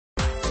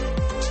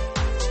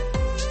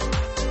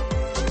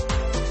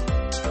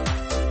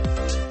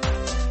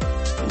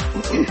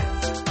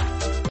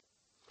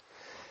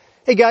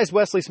Hey guys,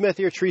 Wesley Smith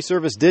here, Tree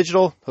Service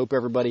Digital. Hope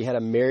everybody had a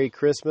Merry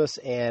Christmas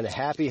and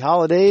Happy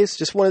Holidays.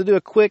 Just wanted to do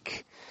a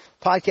quick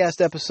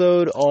podcast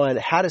episode on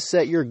how to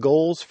set your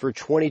goals for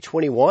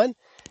 2021. And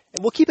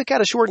we'll keep it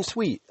kind of short and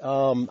sweet.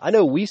 I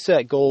know we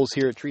set goals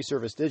here at Tree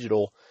Service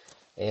Digital,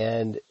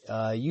 and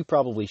you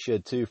probably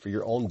should too for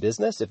your own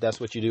business if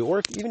that's what you do.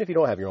 Or even if you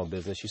don't have your own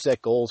business, you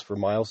set goals for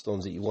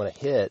milestones that you want to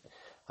hit,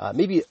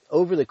 maybe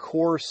over the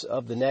course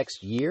of the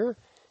next year.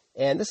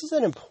 And this is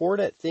an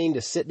important thing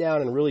to sit down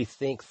and really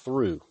think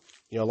through.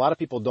 You know, a lot of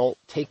people don't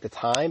take the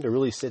time to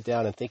really sit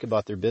down and think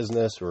about their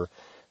business or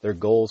their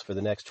goals for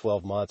the next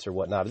 12 months or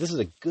whatnot. But this is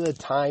a good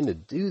time to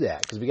do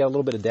that because we got a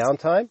little bit of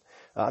downtime.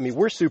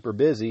 We're super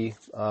busy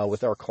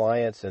with our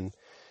clients and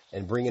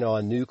bringing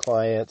on new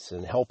clients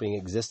and helping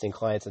existing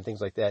clients and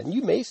things like that. And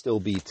you may still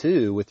be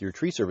too with your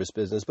tree service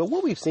business. But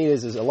what we've seen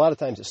is a lot of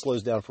times it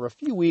slows down for a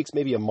few weeks,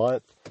 maybe a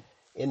month,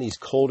 in these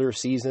colder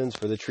seasons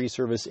for the tree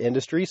service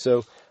industry.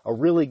 So a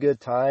really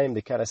good time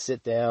to kind of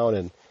sit down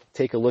and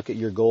take a look at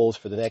your goals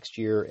for the next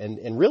year.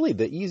 And really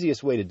the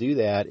easiest way to do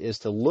that is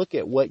to look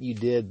at what you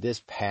did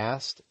this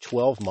past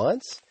 12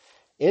 months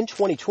in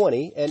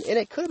 2020. And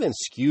it could have been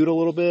skewed a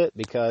little bit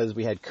because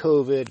we had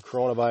COVID,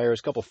 coronavirus,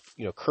 a couple,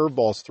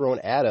 curveballs thrown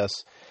at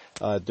us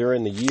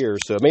during the year.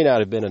 So it may not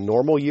have been a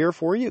normal year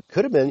for you. It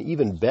could have been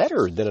even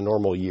better than a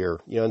normal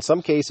year. In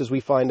some cases we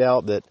find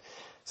out that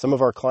some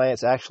of our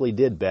clients actually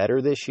did better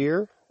this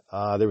year.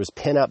 There was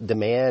pent-up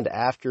demand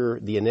after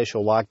the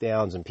initial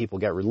lockdowns and people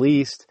got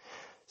released.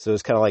 So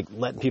it's kind of like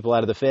letting people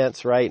out of the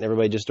fence, right? And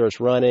everybody just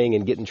starts running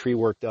and getting tree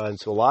work done.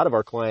 So a lot of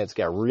our clients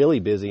got really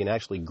busy and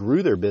actually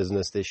grew their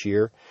business this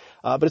year.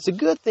 But it's a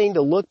good thing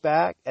to look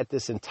back at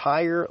this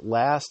entire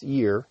last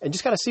year and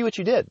just kind of see what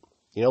you did.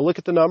 Look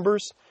at the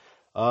numbers,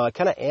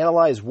 kind of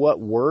analyze what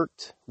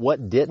worked,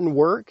 what didn't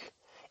work.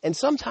 And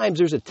sometimes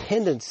there's a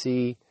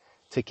tendency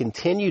to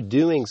continue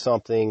doing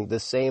something the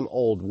same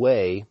old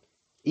way,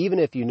 even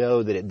if you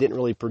know that it didn't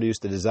really produce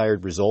the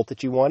desired result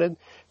that you wanted.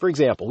 For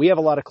example, we have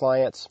a lot of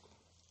clients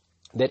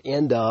that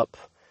end up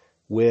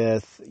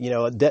with,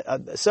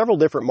 several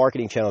different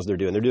marketing channels they're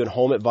doing. They're doing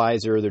Home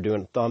Advisor, they're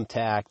doing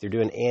Thumbtack, they're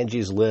doing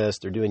Angie's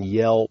List, they're doing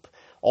Yelp,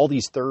 all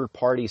these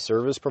third-party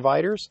service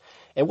providers.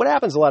 And what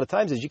happens a lot of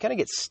times is you kind of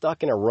get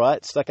stuck in a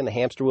rut, stuck in the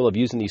hamster wheel of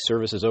using these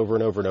services over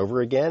and over and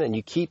over again, and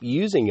you keep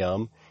using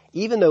them,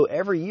 even though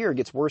every year it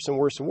gets worse and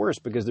worse and worse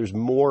because there's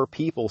more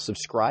people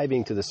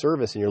subscribing to the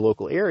service in your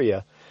local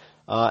area.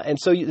 And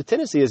so the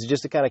tendency is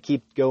just to kind of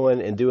keep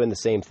going and doing the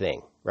same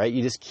thing, right?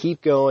 You just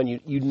keep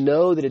going. You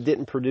know that it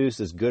didn't produce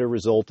as good a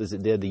result as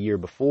it did the year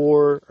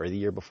before or the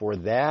year before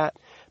that,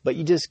 but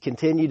you just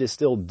continue to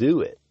still do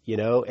it,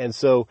 And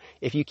so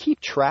if you keep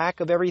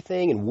track of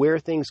everything and where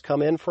things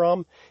come in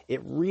from,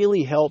 it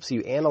really helps you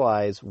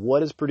analyze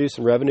what is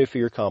producing revenue for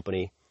your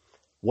company,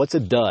 what's a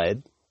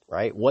dud,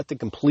 right? What to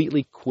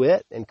completely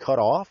quit and cut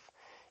off.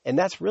 And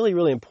that's really,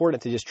 really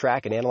important to just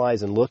track and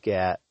analyze and look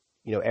at,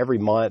 every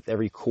month,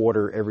 every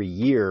quarter, every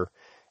year,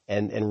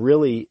 and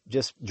really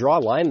just draw a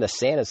line in the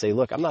sand and say,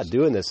 look, I'm not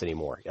doing this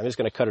anymore. I'm just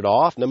going to cut it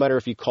off. No matter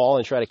if you call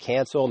and try to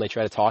cancel and they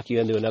try to talk you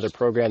into another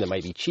program that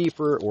might be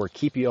cheaper or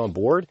keep you on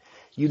board,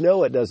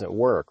 it doesn't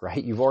work,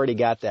 right? You've already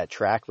got that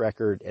track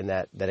record and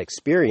that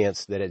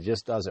experience that it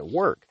just doesn't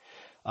work.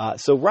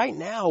 So right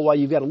now, while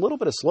you've got a little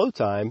bit of slow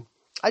time,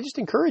 I just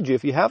encourage you,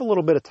 if you have a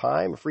little bit of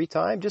time, free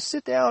time, just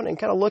sit down and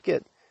kind of look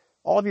at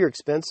all of your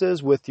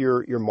expenses with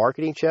your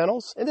marketing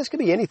channels. And this could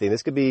be anything.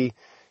 This could be,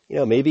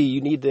 maybe you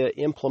need to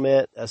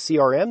implement a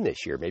CRM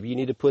this year. Maybe you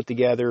need to put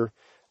together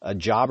a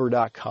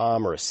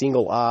Jobber.com or a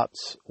Single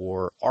Ops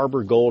or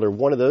Arbor Gold or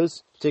one of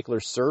those particular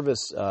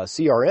service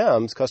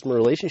CRMs, customer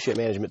relationship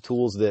management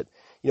tools that,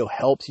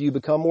 helps you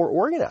become more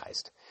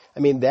organized.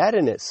 That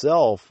in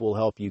itself will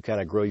help you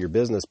kind of grow your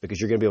business because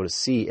you're going to be able to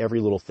see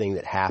every little thing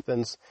that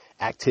happens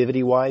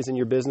activity-wise in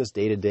your business,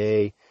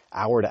 day-to-day,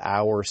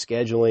 hour-to-hour,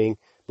 scheduling,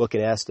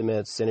 booking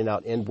estimates, sending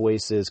out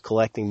invoices,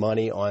 collecting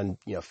money on,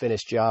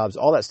 finished jobs,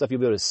 all that stuff.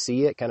 You'll be able to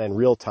see it kind of in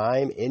real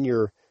time in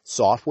your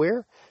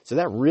software. So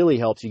that really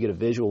helps you get a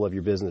visual of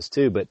your business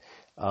too. But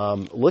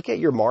look at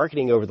your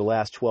marketing over the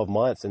last 12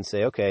 months and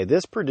say, okay,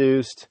 this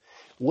produced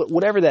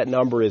whatever that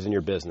number is in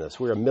your business.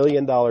 We're $1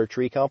 million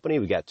tree company.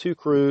 We got 2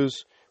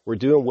 crews. We're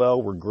doing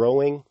well. We're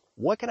growing.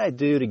 What can I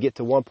do to get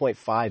to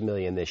 1.5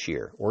 million this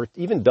year or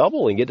even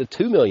double and get to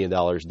 $2 million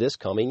this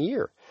coming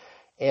year?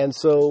 And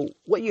so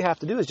what you have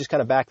to do is just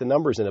kind of back the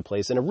numbers into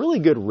place. And a really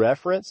good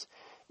reference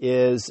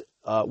is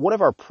one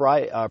of our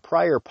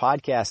prior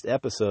podcast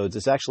episodes.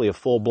 It's actually a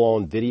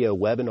full-blown video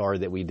webinar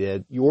that we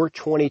did, Your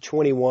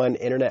 2021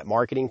 Internet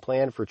Marketing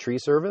Plan for Tree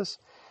Service.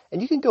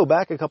 And you can go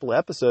back a couple of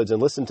episodes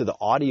and listen to the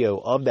audio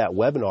of that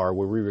webinar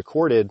where we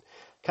recorded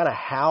kind of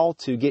how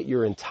to get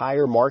your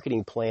entire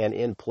marketing plan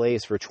in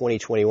place for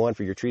 2021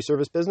 for your tree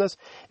service business.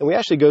 And we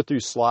actually go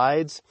through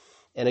slides,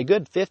 and a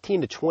good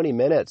 15 to 20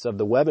 minutes of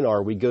the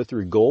webinar, we go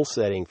through goal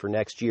setting for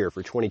next year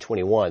for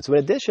 2021. So in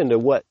addition to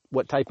what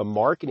type of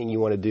marketing you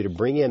want to do to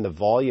bring in the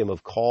volume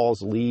of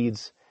calls,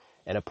 leads,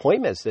 and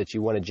appointments that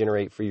you want to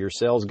generate for your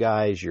sales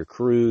guys, your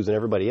crews, and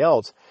everybody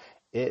else,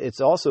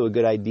 it's also a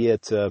good idea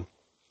to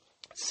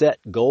set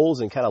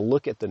goals and kind of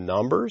look at the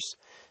numbers.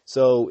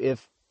 So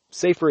if,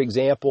 say, for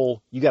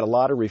example, you got a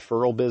lot of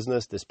referral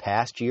business this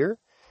past year,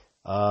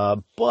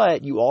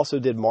 but you also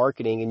did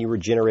marketing and you were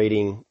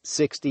generating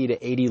 60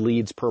 to 80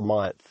 leads per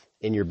month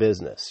in your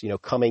business,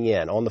 coming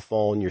in on the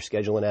phone, you're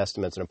scheduling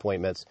estimates and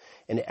appointments,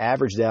 and it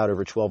averaged out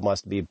over 12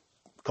 months to be,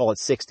 call it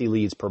 60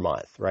 leads per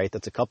month, right?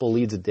 That's a couple of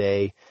leads a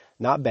day,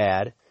 not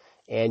bad.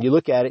 And you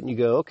look at it and you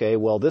go, okay,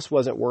 well, this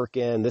wasn't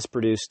working. This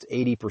produced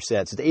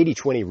 80%. It's the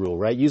 80-20 rule,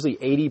 right? Usually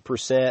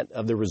 80%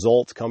 of the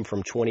results come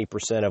from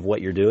 20% of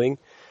what you're doing.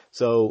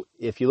 So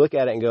if you look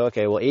at it and go,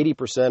 okay, well,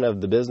 80%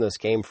 of the business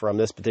came from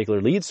this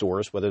particular lead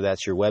source, whether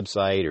that's your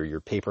website or your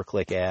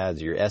pay-per-click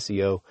ads, or your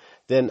SEO,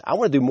 then I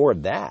want to do more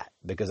of that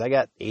because I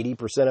got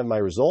 80% of my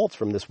results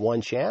from this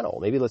one channel.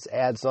 Maybe let's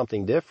add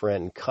something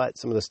different and cut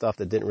some of the stuff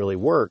that didn't really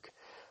work.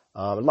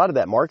 A lot of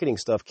that marketing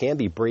stuff can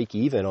be break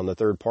even on the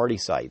third-party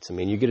sites. I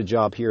mean, you get a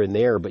job here and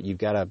there, but you've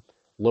got to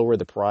lower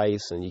the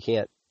price and you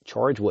can't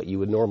charge what you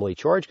would normally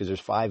charge because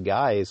there's 5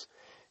 guys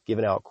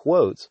giving out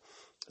quotes.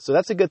 So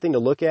that's a good thing to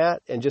look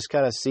at and just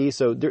kind of see.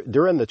 So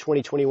during the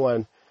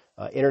 2021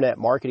 Internet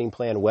Marketing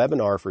Plan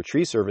webinar for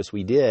Tree Service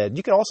we did,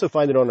 you can also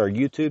find it on our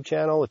YouTube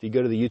channel. If you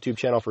go to the YouTube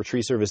channel for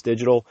Tree Service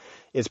Digital,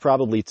 it's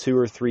probably 2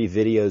 or 3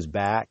 videos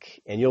back,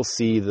 and you'll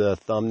see the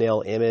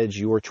thumbnail image,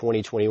 your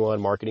 2021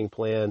 marketing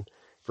plan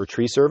for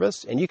Tree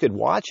Service. And you could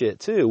watch it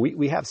too.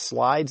 We have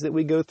slides that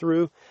we go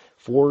through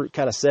for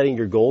kind of setting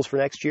your goals for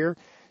next year.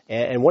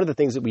 And one of the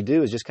things that we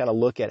do is just kind of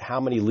look at how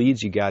many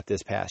leads you got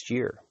this past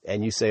year.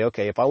 And you say,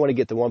 okay, if I want to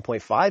get to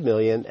 1.5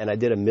 million and I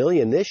did 1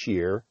 million this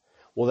year,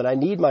 well, then I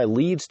need my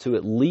leads to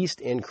at least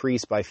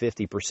increase by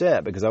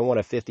 50% because I want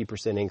a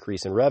 50%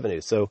 increase in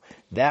revenue. So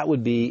that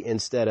would be,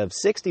 instead of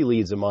 60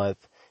 leads a month,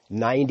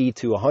 90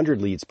 to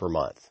 100 leads per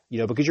month,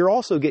 because you're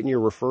also getting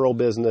your referral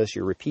business,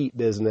 your repeat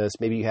business.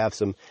 Maybe you have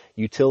some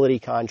utility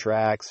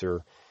contracts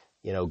or,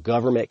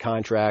 government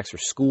contracts or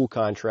school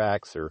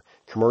contracts or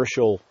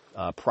commercial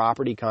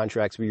property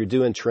contracts where you're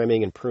doing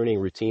trimming and pruning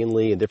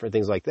routinely and different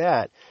things like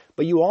that.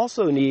 But you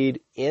also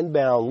need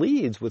inbound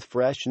leads with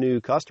fresh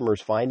new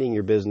customers finding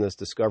your business,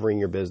 discovering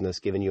your business,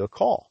 giving you a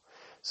call.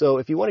 So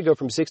if you want to go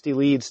from 60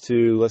 leads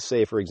to, let's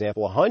say, for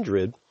example,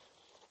 100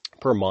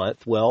 per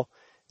month, well,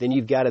 then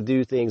you've got to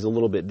do things a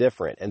little bit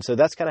different. And so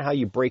that's kind of how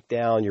you break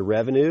down your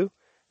revenue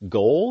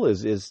goal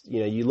is,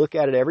 you look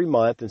at it every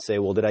month and say,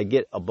 well, did I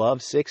get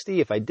above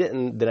 60? If I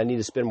didn't, then I need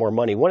to spend more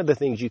money. One of the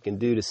things you can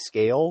do to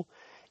scale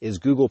is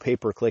Google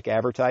pay-per-click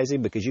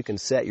advertising, because you can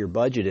set your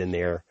budget in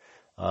there.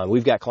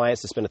 We've got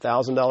clients to spend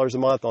 $1,000 a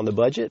month on the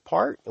budget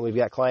part, and we've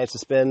got clients to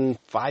spend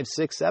 $5,000,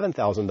 $6,000,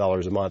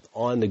 $7,000 a month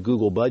on the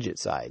Google budget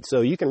side. So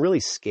you can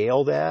really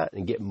scale that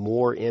and get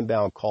more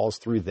inbound calls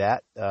through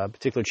that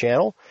particular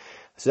channel.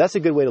 So that's a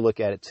good way to look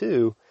at it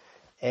too.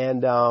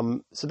 And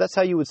so that's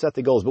how you would set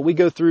the goals. But we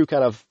go through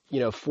kind of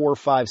 4 or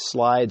 5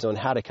 slides on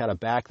how to kind of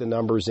back the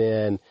numbers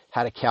in,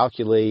 how to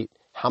calculate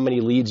how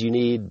many leads you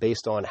need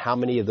based on how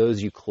many of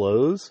those you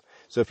close.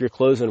 So if you're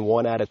closing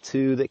 1 out of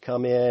 2 that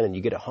come in and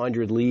you get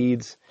 100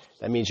 leads,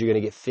 that means you're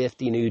going to get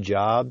 50 new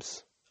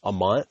jobs a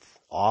month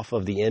off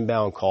of the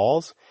inbound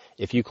calls.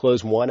 If you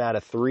close 1 out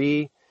of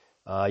 3,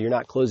 you're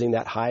not closing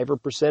that high of a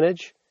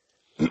percentage.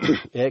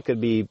 It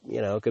could be,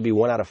 it could be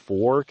 1 out of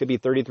 4, it could be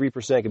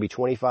 33%, it could be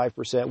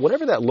 25%,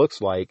 whatever that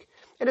looks like.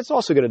 And it's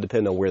also going to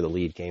depend on where the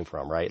lead came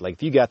from, right? Like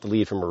if you got the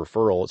lead from a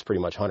referral, it's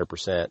pretty much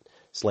 100%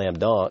 slam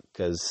dunk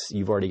because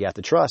you've already got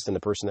the trust in the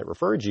person that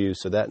referred you.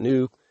 So that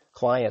new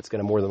client's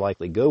going to more than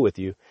likely go with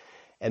you.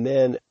 And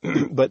then,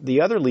 but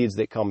the other leads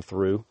that come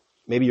through,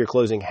 maybe you're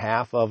closing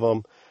half of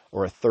them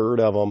or a third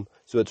of them.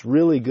 So it's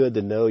really good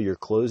to know your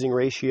closing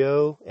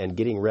ratio and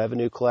getting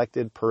revenue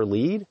collected per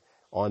lead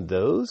on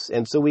those.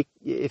 And so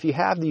if you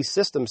have these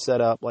systems set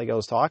up, like I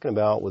was talking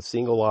about with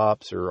Single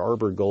Ops or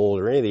Arbor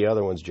Gold or any of the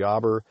other ones,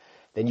 Jobber,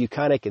 then you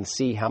kind of can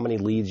see how many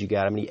leads you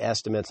got, how many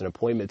estimates and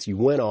appointments you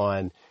went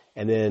on,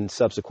 and then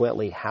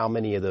subsequently how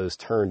many of those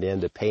turned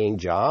into paying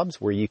jobs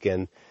where you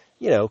can,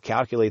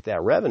 calculate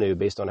that revenue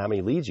based on how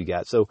many leads you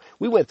got. So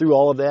we went through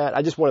all of that.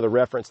 I just wanted to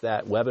reference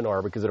that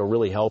webinar because it'll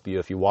really help you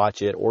if you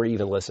watch it or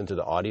even listen to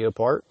the audio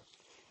part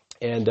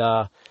and,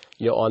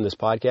 on this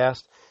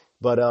podcast.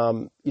 But,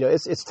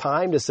 it's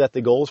time to set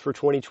the goals for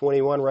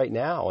 2021 right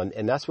now.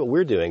 And that's what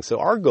we're doing. So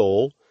our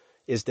goal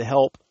is to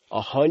help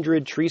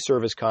 100 tree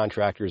service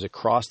contractors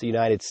across the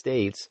United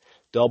States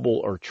double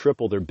or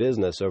triple their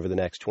business over the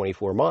next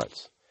 24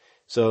 months.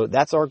 So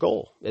that's our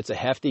goal. It's a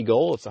hefty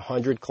goal. It's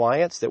 100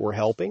 clients that we're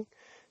helping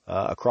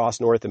across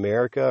North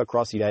America,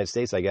 across the United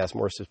States, I guess,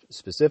 more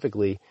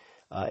specifically,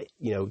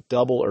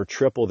 double or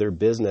triple their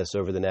business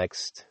over the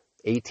next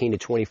 18 to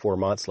 24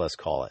 months, let's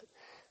call it.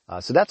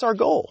 So that's our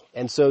goal.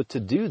 And so to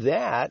do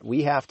that,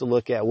 we have to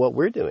look at what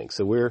we're doing.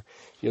 So we're,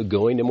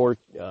 going to more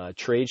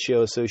trade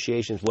show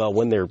associations. Well,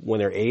 when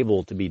they're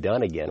able to be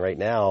done again. Right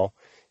now,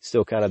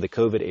 still kind of the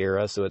COVID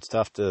era, so it's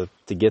tough to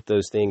get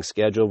those things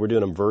scheduled. We're doing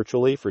them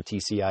virtually for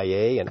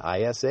TCIA and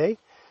ISA.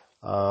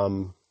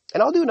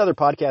 And I'll do another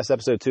podcast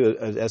episode too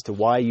as to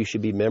why you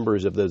should be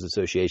members of those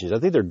associations. I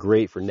think they're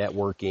great for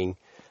networking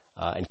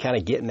and kind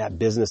of getting that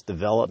business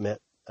development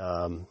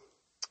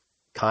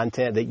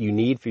content that you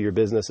need for your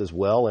business as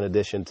well, in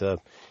addition to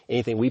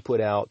anything we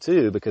put out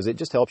too, because it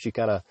just helps you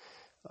kind of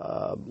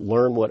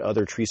learn what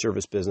other tree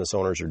service business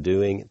owners are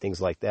doing, things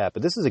like that.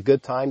 But this is a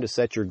good time to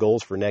set your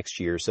goals for next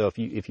year. So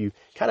if you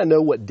kind of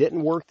know what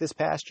didn't work this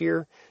past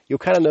year, you'll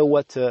kind of know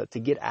what to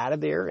get out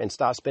of there and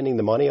stop spending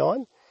the money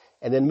on,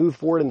 and then move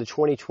forward into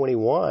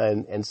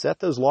 2021 and set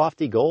those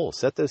lofty goals,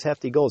 set those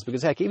hefty goals.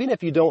 Because heck, even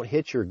if you don't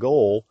hit your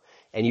goal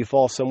and you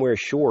fall somewhere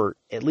short,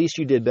 at least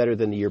you did better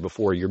than the year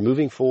before. You're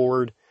moving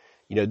forward.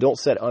 Don't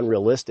set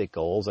unrealistic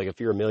goals. Like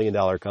if you're $1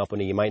 million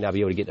company, you might not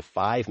be able to get to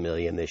 5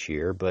 million this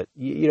year, but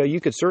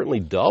you could certainly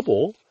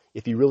double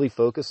if you really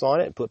focus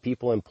on it and put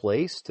people in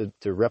place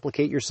to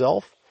replicate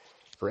yourself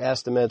for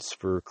estimates,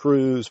 for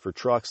crews, for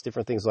trucks,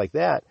 different things like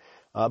that.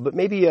 But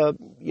maybe,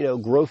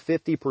 grow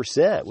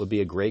 50% would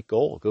be a great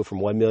goal. Go from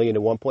 1 million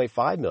to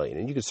 1.5 million.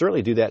 And you can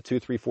certainly do that 2,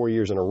 3, 4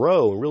 years in a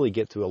row and really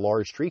get to a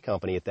large tree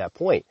company at that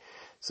point.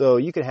 So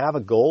you can have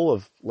a goal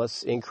of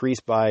let's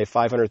increase by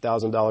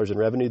 $500,000 in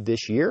revenue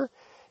this year.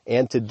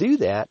 And to do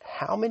that,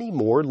 how many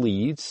more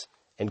leads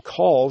and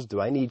calls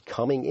do I need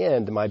coming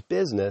into my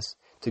business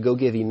to go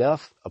give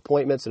enough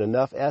appointments and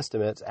enough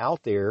estimates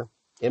out there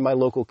in my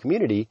local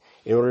community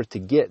in order to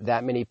get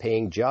that many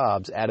paying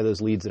jobs out of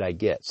those leads that I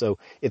get? So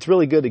it's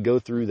really good to go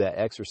through that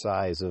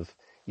exercise of,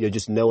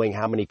 just knowing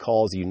how many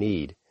calls you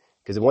need.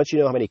 Because once you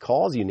know how many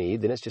calls you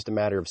need, then it's just a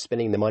matter of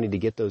spending the money to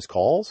get those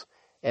calls.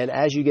 And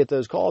as you get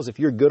those calls, if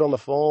you're good on the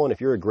phone,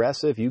 if you're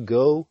aggressive, you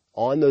go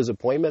on those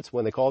appointments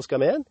when the calls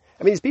come in.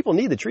 I mean, these people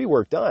need the tree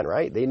work done,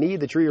 right? They need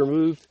the tree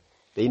removed.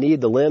 They need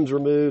the limbs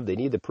removed. They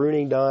need the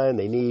pruning done.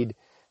 They need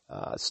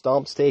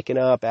stumps taken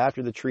up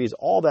after the trees.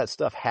 All that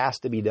stuff has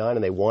to be done,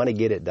 and they want to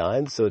get it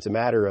done. So it's a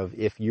matter of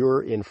if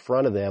you're in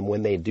front of them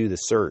when they do the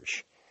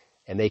search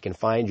and they can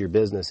find your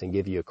business and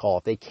give you a call.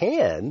 If they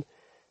can,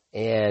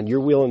 and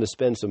you're willing to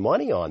spend some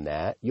money on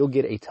that, you'll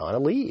get a ton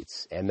of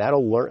leads, and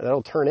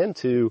that'll turn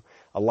into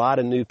a lot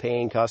of new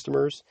paying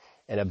customers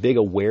and a big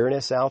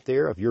awareness out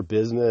there of your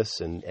business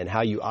and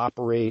how you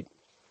operate,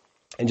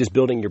 and just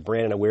building your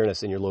brand and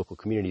awareness in your local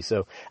community.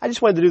 So I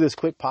just wanted to do this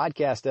quick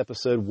podcast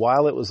episode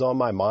while it was on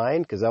my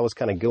mind, because I was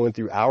kind of going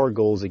through our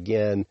goals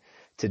again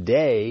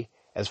today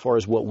as far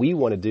as what we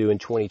want to do in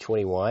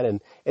 2021.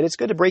 And it's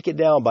good to break it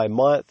down by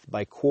month,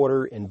 by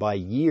quarter, and by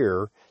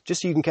year,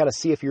 just so you can kind of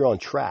see if you're on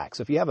track.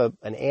 So if you have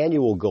an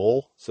annual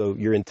goal, so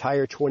your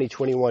entire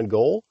 2021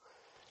 goal,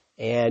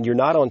 and you're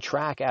not on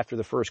track after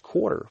the first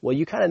quarter, well,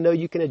 you kind of know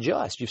you can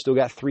adjust. You've still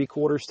got 3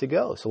 quarters to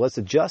go. So let's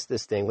adjust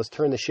this thing. Let's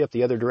turn the ship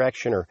the other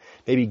direction, or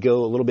maybe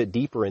go a little bit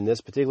deeper in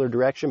this particular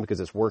direction because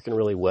it's working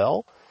really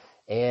well.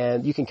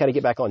 And you can kind of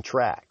get back on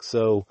track.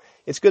 So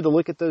it's good to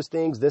look at those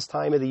things this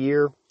time of the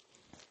year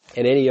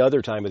and any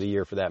other time of the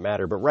year for that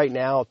matter. But right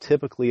now,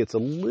 typically it's a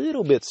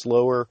little bit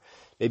slower.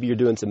 Maybe you're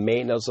doing some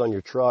maintenance on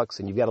your trucks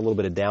and you've got a little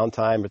bit of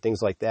downtime or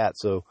things like that.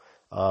 So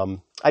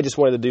I just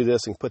wanted to do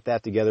this and put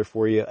that together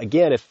for you.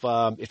 Again,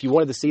 if you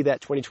wanted to see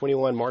that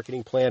 2021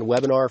 marketing plan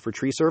webinar for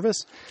tree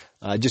service,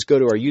 just go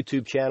to our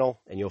YouTube channel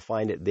and you'll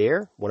find it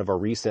there, one of our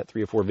recent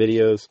 3 or 4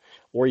 videos,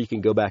 or you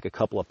can go back a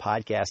couple of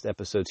podcast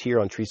episodes here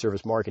on Tree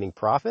Service Marketing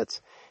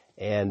Profits,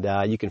 and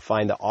you can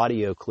find the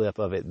audio clip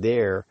of it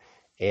there.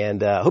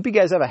 And I hope you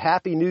guys have a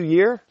happy new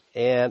year.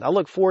 And I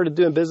look forward to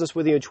doing business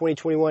with you in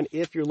 2021.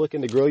 If you're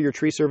looking to grow your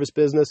tree service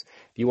business,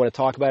 if you want to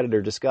talk about it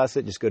or discuss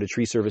it, just go to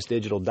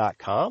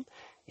treeservicedigital.com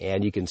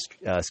and you can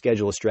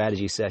schedule a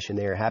strategy session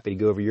there. Happy to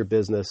go over your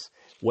business,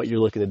 what you're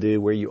looking to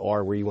do, where you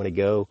are, where you want to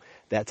go,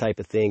 that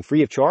type of thing,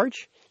 free of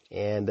charge,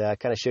 and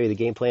kind of show you the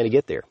game plan to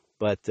get there.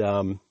 But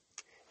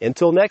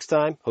until next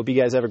time, hope you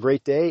guys have a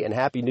great day and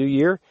happy new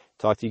year.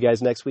 Talk to you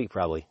guys next week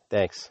probably.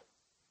 Thanks.